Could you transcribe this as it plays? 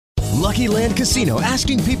Lucky Land Casino,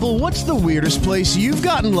 asking people, what's the weirdest place you've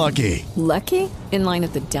gotten lucky? Lucky? In line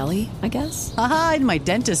at the deli, I guess? Aha, in my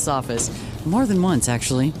dentist's office. More than once,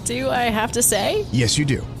 actually. Do I have to say? Yes, you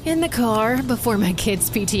do. In the car before my kids'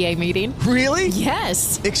 PTA meeting. Really?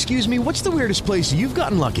 Yes. Excuse me, what's the weirdest place you've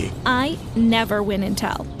gotten lucky? I never win and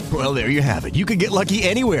tell. Well, there you have it. You can get lucky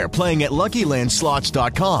anywhere, playing at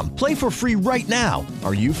LuckyLandSlots.com. Play for free right now.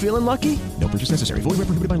 Are you feeling lucky? No purchase necessary. Void where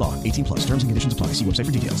prohibited by law. 18 plus. Terms and conditions apply. See website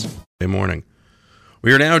for details. Good morning.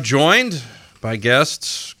 We are now joined by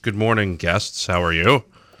guests. Good morning, guests. How are you?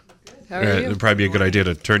 How are you? It'd probably be a good idea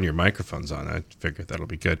to turn your microphones on. I figured that'll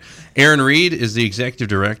be good. Erin Reed is the executive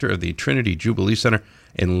director of the Trinity Jubilee Center,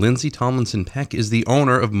 and Lindsey Tomlinson-Peck is the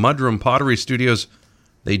owner of Mudroom Pottery Studios.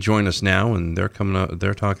 They join us now, and they're coming up.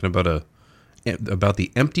 They're talking about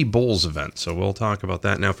the Empty Bowls event. So we'll talk about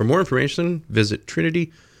that now. For more information, visit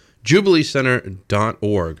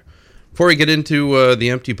trinityjubileecenter.org. Before we get into the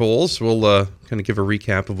Empty Bowls, we'll kind of give a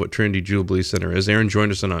recap of what Trinity Jubilee Center is. Erin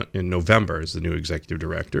joined us in November as the new executive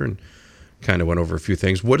director and kind of went over a few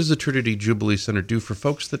things. What does the Trinity Jubilee Center do for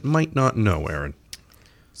folks that might not know, Erin?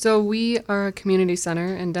 So we are a community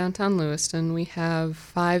center in downtown Lewiston. We have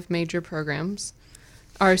 5 major programs.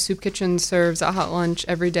 Our soup kitchen serves a hot lunch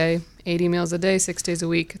every day, 80 meals a day, 6 days a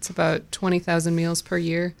week. It's about 20,000 meals per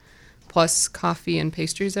year, plus coffee and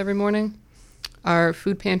pastries every morning. Our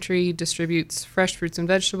food pantry distributes fresh fruits and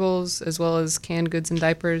vegetables, as well as canned goods and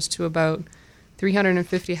diapers to about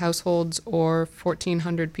 350 households or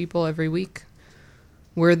 1,400 people every week.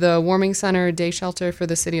 We're the warming center day shelter for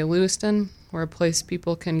the city of Lewiston. We're a place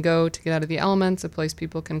people can go to get out of the elements, a place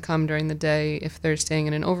people can come during the day if they're staying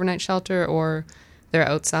in an overnight shelter or they're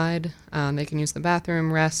outside. They can use the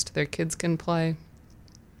bathroom, rest, their kids can play.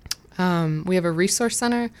 We have a resource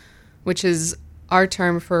center, which is our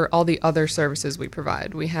term for all the other services we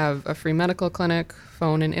provide. We have a free medical clinic,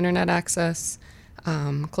 phone and internet access,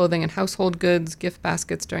 clothing and household goods, gift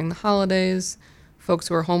baskets during the holidays. Folks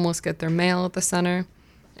who are homeless get their mail at the center,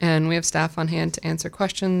 and we have staff on hand to answer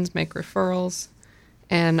questions, make referrals.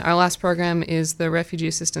 And our last program is the Refugee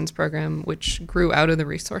Assistance Program, which grew out of the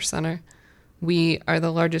Resource Center. We are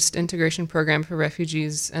the largest integration program for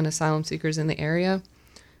refugees and asylum seekers in the area.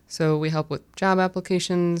 So we help with job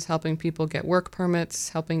applications, helping people get work permits,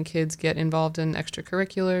 helping kids get involved in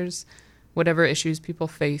extracurriculars, whatever issues people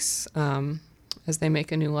face as they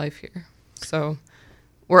make a new life here. So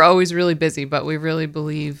we're always really busy, but we really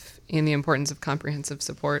believe in the importance of comprehensive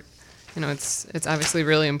support. You know, it's obviously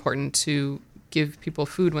really important to give people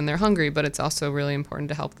food when they're hungry, but it's also really important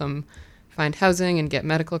to help them find housing and get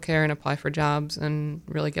medical care and apply for jobs and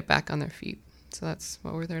really get back on their feet. So that's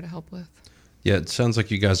what we're there to help with. Yeah, it sounds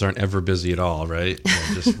like you guys aren't ever busy at all, right?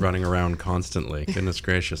 Just running around constantly. Goodness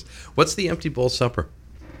gracious. What's the Empty Bowl Supper?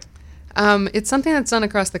 It's something that's done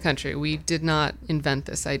across the country. We did not invent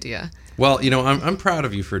this idea. Well, you know, I'm proud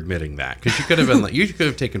of you for admitting that, because you could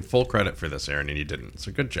have taken full credit for this, Erin, and you didn't.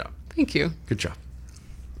 So good job. Thank you. Good job.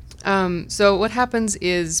 So what happens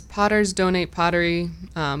is potters donate pottery,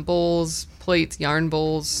 bowls, plates, yarn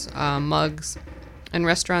bowls, mugs, and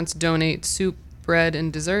restaurants donate soup, bread,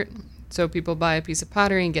 and dessert. So people buy a piece of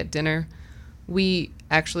pottery and get dinner. We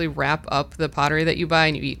actually wrap up the pottery that you buy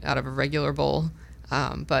and you eat out of a regular bowl.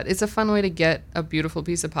 But it's a fun way to get a beautiful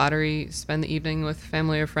piece of pottery, spend the evening with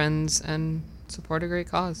family or friends, and support a great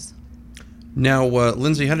cause. Now,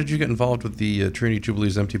 Lindsey, how did you get involved with the Trinity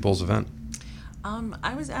Jubilee's Empty Bowls event?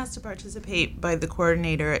 I was asked to participate by the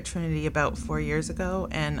coordinator at Trinity about 4 years ago,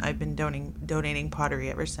 and I've been donating pottery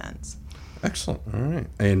ever since. Excellent. All right.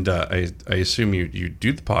 And I assume you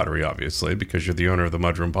do the pottery, obviously, because you're the owner of the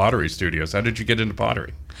Mudroom Pottery Studios. How did you get into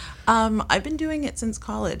pottery? I've been doing it since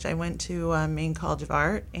college. I went to Maine College of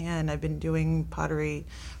Art, and I've been doing pottery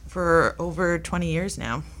for over 20 years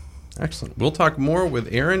now. Excellent. We'll talk more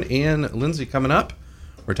with Erin and Lindsey coming up.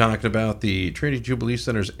 We're talking about the Trinity Jubilee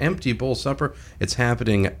Center's Empty Bowl Supper. It's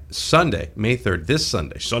happening Sunday, May 3rd, this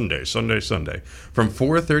Sunday, from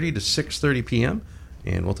 4:30 to 6:30 p.m.,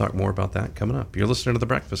 and we'll talk more about that coming up. You're listening to The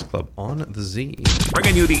Breakfast Club on the Z.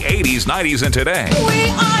 Bringing you the 80s, 90s, and today. We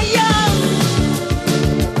are young.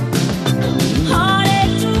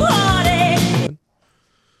 Heartache to heartache.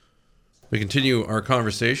 We continue our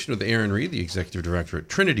conversation with Erin Reed, the executive director at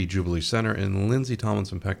Trinity Jubilee Center, and Lindsey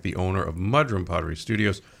Tomlinson-Peck, the owner of Mudroom Pottery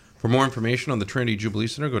Studios. For more information on the Trinity Jubilee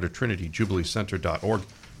Center, go to trinityjubileecenter.org.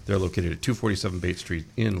 They're located at 247 Bate Street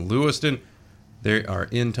in Lewiston. They are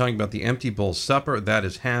talking about the Empty Bowl Supper. That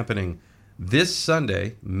is happening this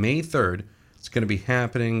Sunday, May 3rd. It's going to be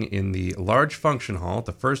happening in the large function hall at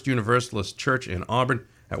the First Universalist Church in Auburn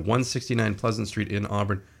at 169 Pleasant Street in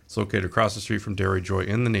Auburn. It's located across the street from Dairy Joy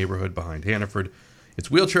in the neighborhood behind Hannaford. It's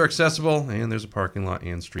wheelchair accessible, and there's a parking lot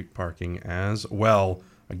and street parking as well.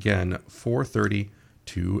 Again, 4:30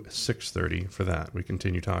 to 6:30 for that. We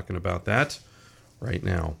continue talking about that right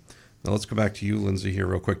now. Now let's go back to you, Lindsey, here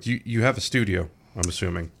real quick. You have a studio, I'm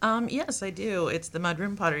assuming. Yes, I do. It's the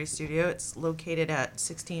Mudroom Pottery Studio. It's located at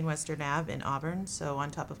 16 Western Ave in Auburn, so on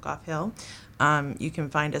top of Goff Hill. You can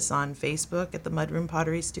find us on Facebook at the Mudroom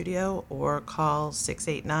Pottery Studio or call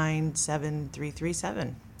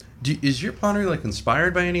 689-7337. Is your pottery like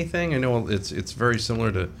inspired by anything? I know it's very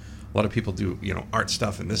similar to a lot of people do, art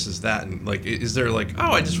stuff and this is that, and like, is there like,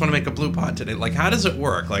 oh, I just want to make a blue pot today? Like, how does it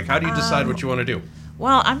work? Like, how do you decide what you want to do?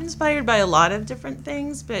 Well, I'm inspired by a lot of different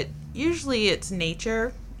things, but usually it's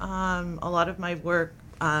nature. A lot of my work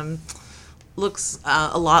looks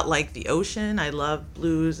a lot like the ocean. I love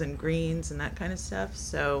blues and greens and that kind of stuff.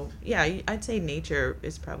 So yeah, I'd say nature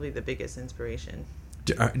is probably the biggest inspiration.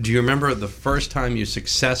 Do you remember the first time you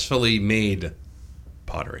successfully made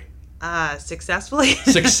pottery? Successfully?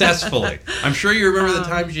 Successfully. I'm sure you remember the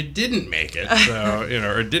times you didn't make it, so,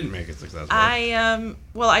 or didn't make it successfully.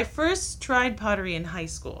 I first tried pottery in high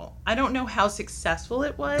school. I don't know how successful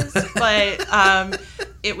it was, but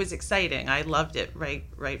it was exciting. I loved it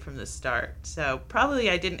right from the start. So probably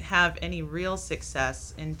I didn't have any real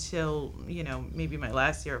success until, maybe my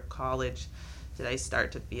last year of college did I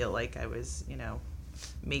start to feel like I was,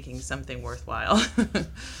 making something worthwhile.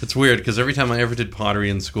 It's weird because every time I ever did pottery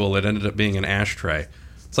in school, it ended up being an ashtray.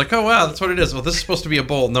 It's like, oh wow, that's what it is. Well, this is supposed to be a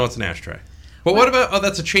bowl. No, it's an ashtray. But what about,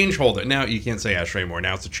 that's a change holder. Now you can't say ashtray anymore.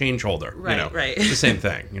 Now it's a change holder. Right, right. It's the same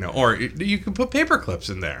thing, Or you can put paper clips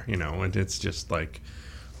in there, and it's just like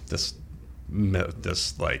this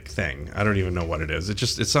like thing. I don't even know what it is.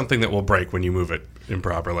 It's something that will break when you move it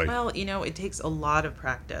improperly. Well, it takes a lot of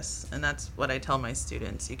practice, and that's what I tell my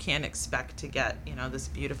students. You can't expect to get, this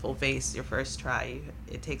beautiful vase your first try.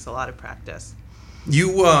 It takes a lot of practice.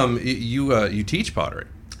 You teach pottery.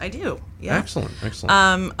 I do. Yeah. Excellent.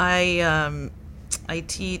 I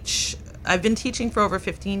teach. I've been teaching for over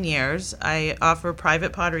 15 years. I offer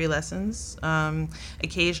private pottery lessons,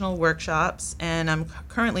 occasional workshops, and I'm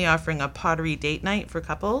currently offering a pottery date night for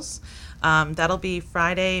couples. That'll be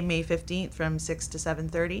Friday, May 15th from 6 to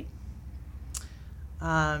 7:30.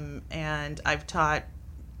 And I've taught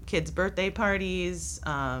kids' birthday parties.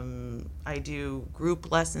 I do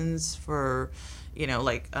group lessons for,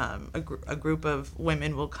 a group of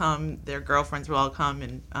women will come, their girlfriends will all come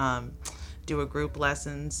and do a group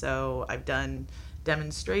lesson. So I've done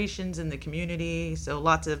demonstrations in the community. So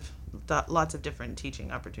lots of different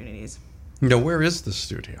teaching opportunities. Now, where is the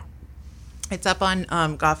studio? It's up on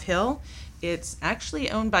Goff Hill. It's actually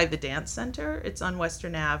owned by the Dance Center. It's on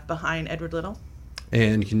Western Ave behind Edward Little.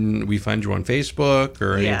 And can we find you on Facebook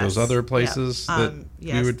or any of those other places that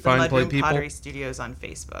we would find play people? Pottery Studios on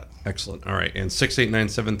Facebook. Excellent. All right. And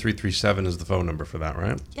 689-7337 is the phone number for that,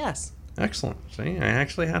 right? Yes. Excellent. See, I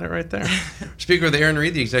actually had it right there. Speaking with Erin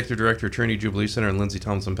Reed, the Executive Director of Trinity Jubilee Center, and Lindsey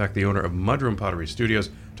Tomlinson-Peck, the owner of Mudroom Pottery Studios,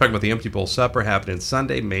 talking about the Empty Bowl Supper happening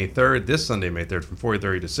Sunday, May 3rd, this Sunday, May 3rd, from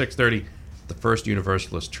 4:30 to 6:30, the First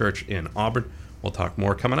Universalist Church in Auburn. We'll talk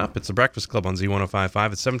more coming up. It's The Breakfast Club on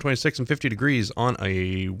Z105.5. It's 7:26 and 50 degrees on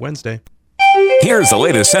a Wednesday. Here's the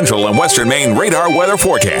latest Central and Western Maine radar weather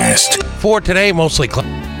forecast. For today, mostly cloudy.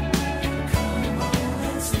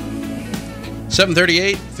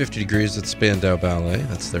 7:38, 50 degrees at Spandau Ballet.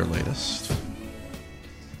 That's their latest.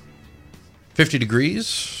 50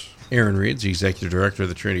 degrees. Erin Reed, the Executive Director of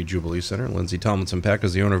the Trinity Jubilee Center. Lindsey Tomlinson-Peck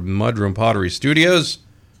is the owner of Mudroom Pottery Studios.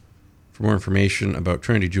 For more information about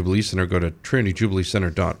Trinity Jubilee Center, go to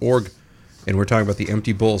trinityjubileecenter.org. And we're talking about the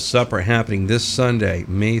Empty Bowl Supper happening this Sunday,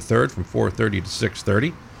 May 3rd, from 4:30 to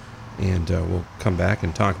 6:30. And we'll come back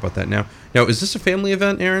and talk about that now. Now, is this a family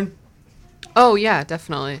event, Erin? Oh, yeah,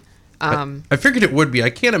 definitely. I figured it would be. I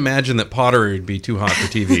can't imagine that pottery would be too hot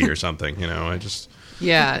for TV or something,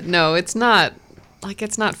 Yeah, no, it's not.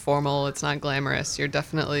 It's not formal. It's not glamorous. You're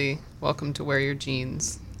definitely welcome to wear your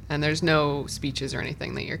jeans. And there's no speeches or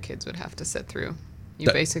anything that your kids would have to sit through.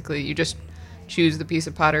 You just choose the piece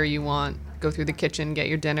of pottery you want, go through the kitchen, get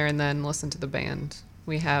your dinner, and then listen to the band.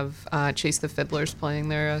 We have Chase the Fiddlers playing.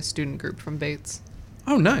 They're a student group from Bates.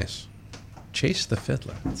 Oh, nice. Chase the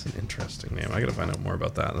Fiddler. That's an interesting name. I got to find out more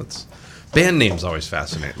about that. Band names always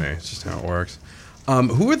fascinate me. It's just how it works.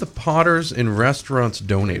 Who are the potters in restaurants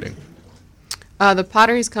donating? The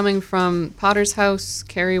pottery's coming from Potter's House,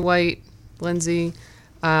 Carrie White, Lindsey,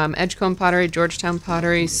 Edgecombe Pottery, Georgetown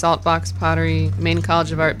Pottery, Saltbox Pottery, Maine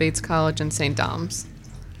College of Art, Bates College, and St. Dom's.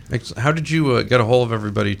 How did you get a hold of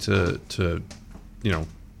everybody to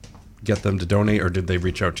get them to donate, or did they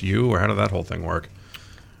reach out to you, or how did that whole thing work?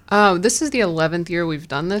 This is the 11th year we've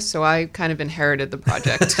done this, so I kind of inherited the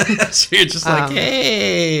project. So you're just like,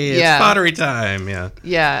 hey, it's pottery time. Yeah.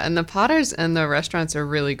 Yeah, and the potters and the restaurants are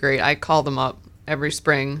really great. I call them up every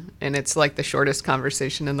spring, and it's like the shortest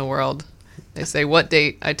conversation in the world. They say, what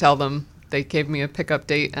date? I tell them. They gave me a pickup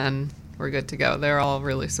date, and we're good to go. They're all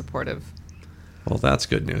really supportive. Well, that's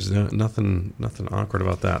good news. Nothing awkward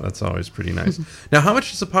about that. That's always pretty nice. Now, how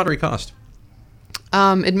much does the pottery cost?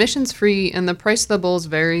 Admission's free, and the price of the bowls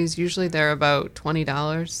varies. Usually they're about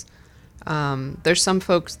 $20. There's some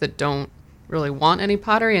folks that don't really want any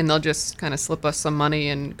pottery, and they'll just kind of slip us some money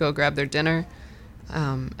and go grab their dinner.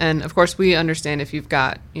 And of course, we understand if you've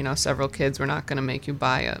got, several kids, we're not going to make you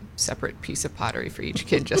buy a separate piece of pottery for each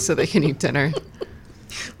kid just so they can eat dinner.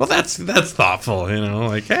 Well, that's thoughtful,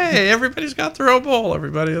 like, hey, everybody's got their own bowl,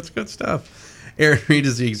 everybody. That's good stuff. Erin Reed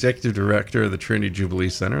is the executive director of the Trinity Jubilee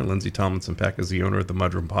Center. Lindsey Tomlinson-Peck is the owner of the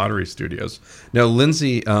Mudroom Pottery Studios. Now,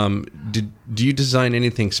 Lindsey, do you design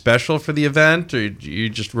anything special for the event, or are you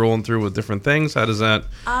just rolling through with different things? How does that?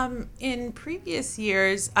 In previous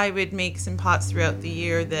years, I would make some pots throughout the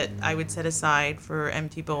year that I would set aside for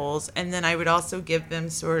empty bowls, and then I would also give them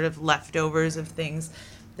sort of leftovers of things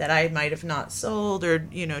that I might have not sold or,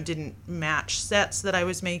 didn't match sets that I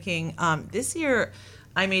was making. This year,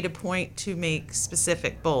 I made a point to make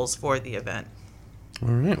specific bowls for the event. All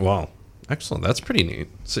right. Well, excellent. That's pretty neat.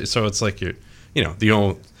 So it's like the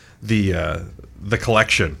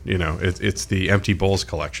collection. It's the empty bowls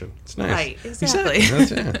collection. It's nice. Right. Exactly.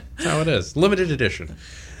 That's how it is. Limited edition.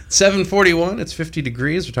 7:41. It's 50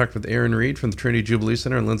 degrees. We're talking with Erin Reed from the Trinity Jubilee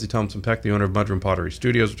Center and Lindsey Tomlinson-Peck, the owner of Mudroom Pottery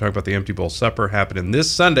Studios. We're talking about the Empty Bowl Supper happening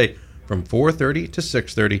this Sunday from 4:30 to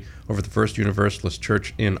 6:30 over at the First Universalist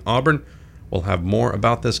Church in Auburn. We'll have more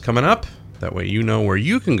about this coming up. That way you know where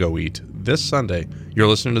you can go eat this Sunday. You're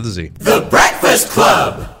listening to The Z. The Breakfast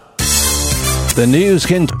Club. The news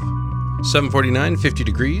can... 7:49, 50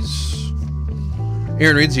 degrees.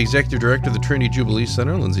 Erin Reed is the executive director of the Trinity Jubilee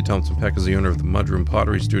Center. Lindsey Tomlinson-Peck is the owner of the Mudroom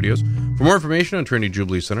Pottery Studios. For more information on Trinity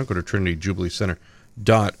Jubilee Center, go to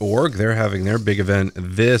trinityjubileecenter.org. They're having their big event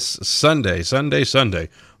this Sunday,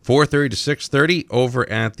 4:30 to 6:30 over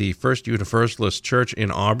at the First Universalist Church in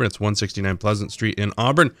Auburn. It's 169 Pleasant Street in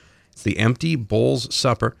Auburn. It's the Empty Bowls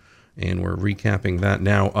Supper, and we're recapping that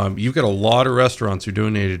now. You've got a lot of restaurants who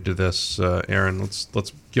donated to this, Erin.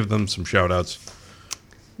 Let's give them some shout-outs.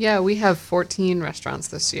 Yeah, we have 14 restaurants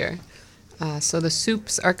this year. So the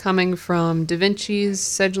soups are coming from Da Vinci's,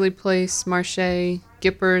 Sedgley Place, Marche,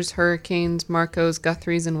 Gipper's, Hurricanes, Marco's,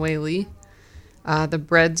 Guthrie's, and Whaley. The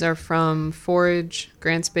breads are from Forage,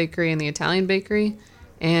 Grant's Bakery, and the Italian Bakery.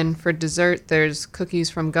 And for dessert, there's cookies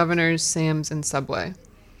from Governor's, Sam's, and Subway.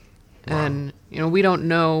 Wow. And, we don't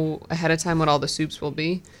know ahead of time what all the soups will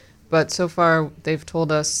be. But so far, they've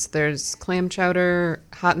told us there's clam chowder,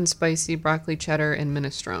 hot and spicy, broccoli cheddar, and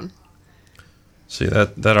minestrone. See,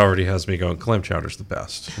 that already has me going, clam chowder's the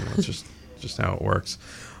best. It's just how it works.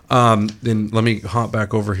 Then let me hop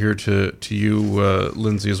back over here to you,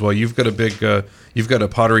 Lindsey, as well. You've got a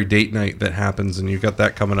pottery date night that happens, and you've got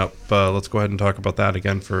that coming up. Let's go ahead and talk about that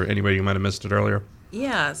again for anybody who might have missed it earlier.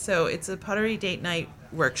 Yeah, so it's a pottery date night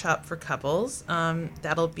workshop for couples.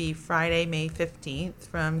 That'll be Friday, May 15th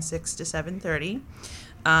from 6 to 7:30.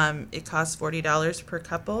 It costs $40 per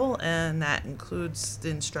couple, and that includes the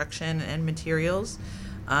instruction and materials.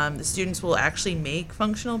 The students will actually make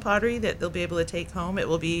functional pottery that they'll be able to take home. It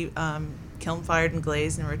will be kiln-fired and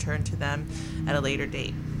glazed and returned to them at a later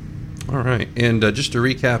date. All right. And just to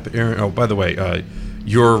recap, Erin, oh, by the way,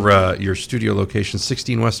 your studio location,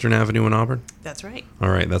 16 Western Avenue in Auburn? That's right. All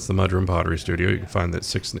right. That's the Mudroom Pottery Studio. You can find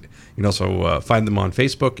that you can also find them on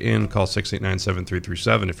Facebook and call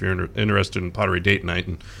 689-7337 if you're interested in pottery date night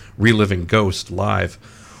and reliving Ghost live.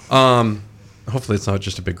 Hopefully it's not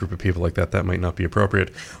just a big group of people like that. That might not be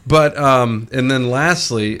appropriate. But, and then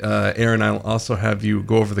lastly, Erin, I'll also have you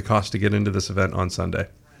go over the cost to get into this event on Sunday.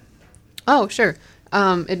 Oh, sure.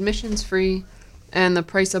 Admission's free, and the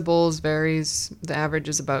price of bowls varies. The average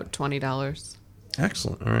is about $20.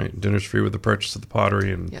 Excellent. All right. Dinner's free with the purchase of the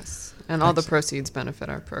pottery. Yes, and all the proceeds benefit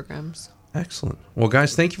our programs. Excellent. Well,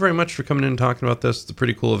 guys, thank you very much for coming in and talking about this. It's a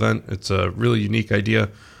pretty cool event. It's a really unique idea.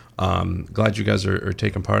 Glad you guys are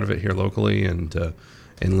taking part of it here locally, and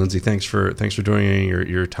Lindsey, thanks for donating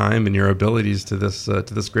your time and your abilities to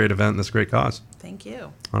this great event and this great cause. Thank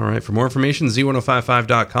you. All right. For more information,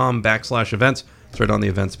 z1055.com/events. It's right on the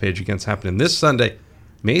events page. Again, it's happening this Sunday,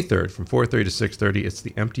 May 3rd, from 4:30 to 6:30. It's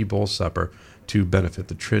the Empty Bowl Supper to benefit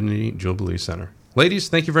the Trinity Jubilee Center. Ladies,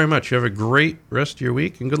 thank you very much. You have a great rest of your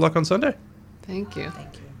week, and good luck on Sunday. Thank you.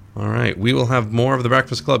 Thank you. All right. We will have more of the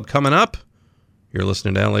Breakfast Club coming up You're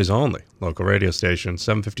listening to LA's only local radio station,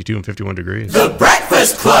 752 and 51 degrees. The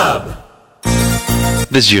Breakfast Club.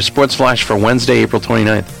 This is your Sports Flash for Wednesday, April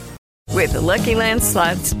 29th. With the Lucky Land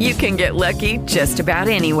Slots, you can get lucky just about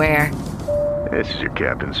anywhere. This is your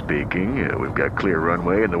captain speaking. We've got clear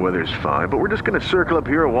runway and the weather's fine, but we're just going to circle up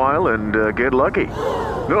here a while and get lucky.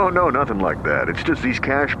 No, nothing like that. It's just these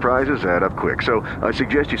cash prizes add up quick. So I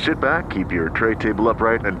suggest you sit back, keep your tray table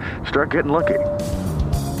upright, and start getting lucky.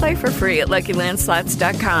 Play for free at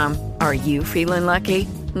LuckyLandSlots.com. Are you feeling lucky?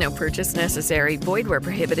 No purchase necessary. Void where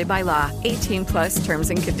prohibited by law. 18+ terms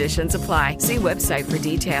and conditions apply. See website for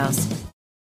details.